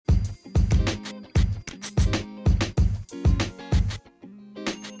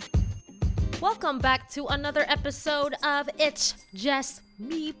welcome back to another episode of It's Just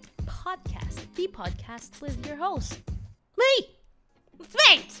Me Podcast, the podcast with your host, me.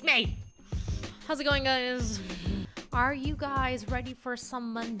 It's me. How's it going, guys? Are you guys ready for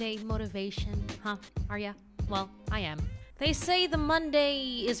some Monday motivation? Huh? Are ya? Well, I am. They say the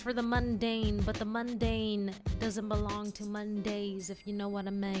Monday is for the mundane, but the mundane doesn't belong to Mondays, if you know what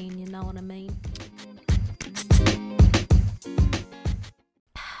I mean. You know what I mean?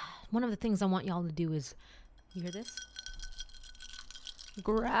 One of the things I want y'all to do is, you hear this?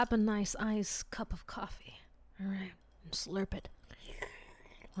 Grab a nice iced cup of coffee. All right, and slurp it.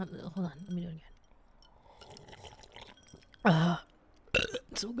 Hold on, let me do it again.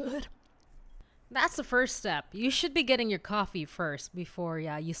 It's so good. That's the first step. You should be getting your coffee first before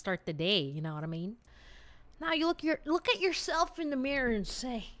you start the day. You know what I mean? Now you look at yourself in the mirror and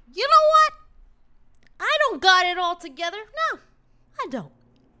say, you know what? I don't got it all together. No, I don't.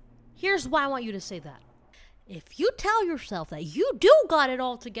 Here's why I want you to say that. If you tell yourself that you do got it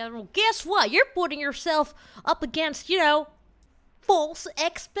all together, well, guess what? You're putting yourself up against, false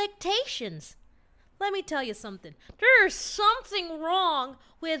expectations. Let me tell you something. There's something wrong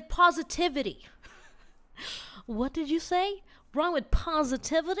with positivity. What did you say? Wrong with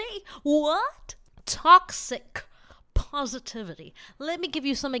positivity? What? Toxic positivity. Let me give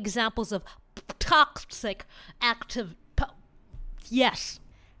you some examples of toxic Yes.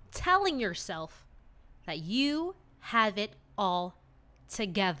 Telling yourself that you have it all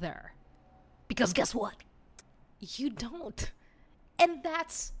together. Because guess what? You don't. And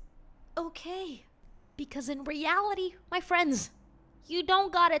that's okay. Because in reality, my friends, you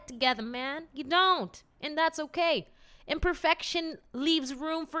don't got it together, man. You don't. And that's okay. Imperfection leaves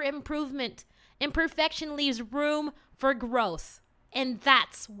room for improvement. Imperfection leaves room for growth. And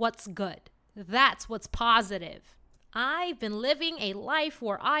that's what's good. That's what's positive. I've been living a life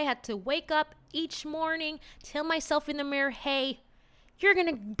where I had to wake up each morning, tell myself in the mirror, hey, you're going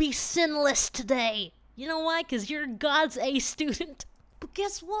to be sinless today. You know why? Because you're God's A student. But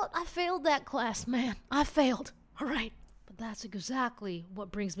guess what? I failed that class, man. I failed. All right. But that's exactly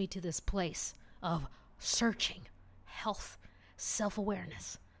what brings me to this place of searching, health,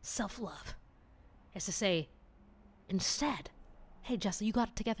 self-awareness, self-love. Is to say, instead, hey, Jessa, you got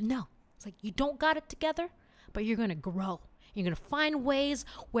it together? No. It's like, you don't got it together, but you're going to grow. You're going to find ways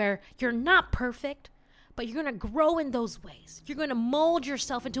where you're not perfect, but you're going to grow in those ways. You're going to mold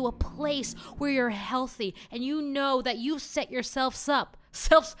yourself into a place where you're healthy, and you know that you set yourselves up.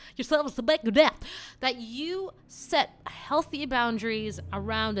 Yourselves to make death. That you set healthy boundaries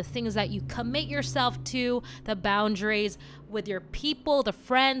around the things that you commit yourself to, the boundaries with your people, the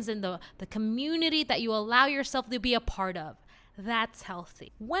friends, and the community that you allow yourself to be a part of. That's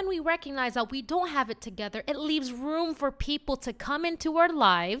healthy. When we recognize that we don't have it together, it leaves room for people to come into our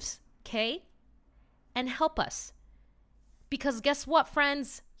lives, okay, and help us. Because guess what,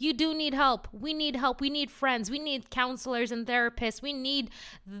 friends? You do need help. We need help. We need friends. We need counselors and therapists. We need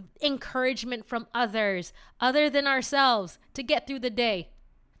encouragement from others other than ourselves to get through the day.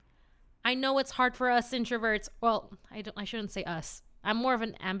 I know it's hard for us introverts. Well, I shouldn't say us. I'm more of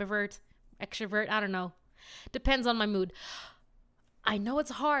an ambivert, extrovert. I don't know. Depends on my mood. I know it's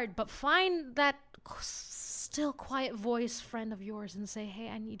hard, but find that still quiet voice friend of yours and say, hey,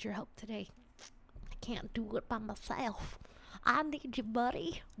 I need your help today. I can't do it by myself. I need you,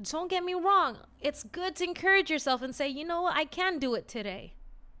 buddy. Don't get me wrong. It's good to encourage yourself and say, you know what, I can do it today.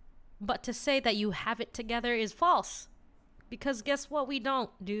 But to say that you have it together is false. Because guess what? We don't,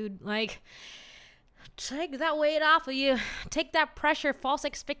 dude. Take that weight off of you. Take that pressure, false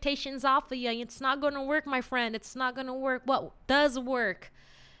expectations off of you. It's not going to work, my friend. It's not going to work. What does work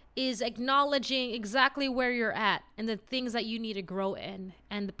is acknowledging exactly where you're at and the things that you need to grow in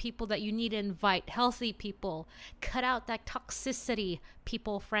and the people that you need to invite. Healthy people. Cut out that toxicity,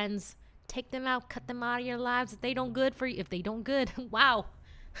 people, friends. Take them out. Cut them out of your lives if they don't good for you. If they don't good, wow.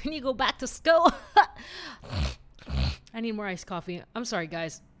 I need to go back to school. I need more iced coffee. I'm sorry,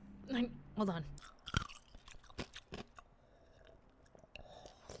 guys. Hold on.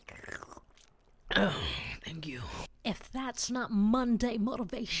 Thank you. If that's not Monday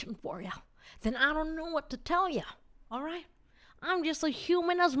motivation for you, then I don't know what to tell you. All right? I'm just a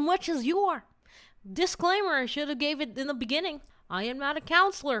human as much as you are. Disclaimer, I should have gave it in the beginning. I am not a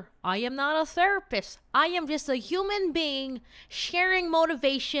counselor. I am not a therapist. I am just a human being sharing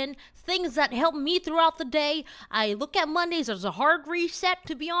motivation, things that help me throughout the day. I look at Mondays as a hard reset,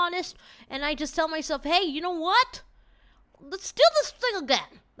 to be honest, and I just tell myself, hey, you know what? Let's do this thing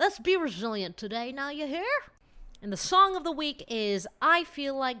again. Let's be resilient today. Now you hear? And the song of the week is I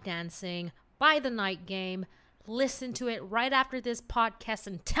Feel Like Dancing by The Night Game. Listen to it right after this podcast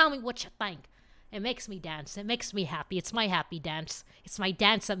and tell me what you think. It makes me dance. It makes me happy. It's my happy dance. It's my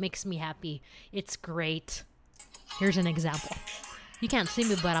dance that makes me happy. It's great. Here's an example. You can't see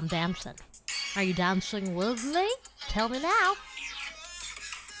me, but I'm dancing. Are you dancing with me? Tell me now.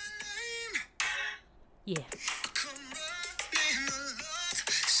 Yeah.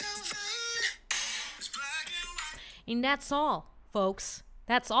 And that's all, folks.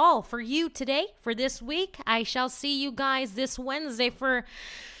 That's all for you today, for this week. I shall see you guys this Wednesday for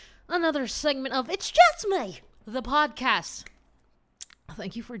another segment of It's Just Me, the podcast.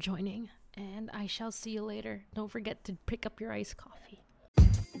 Thank you for joining, and I shall see you later. Don't forget to pick up your iced coffee.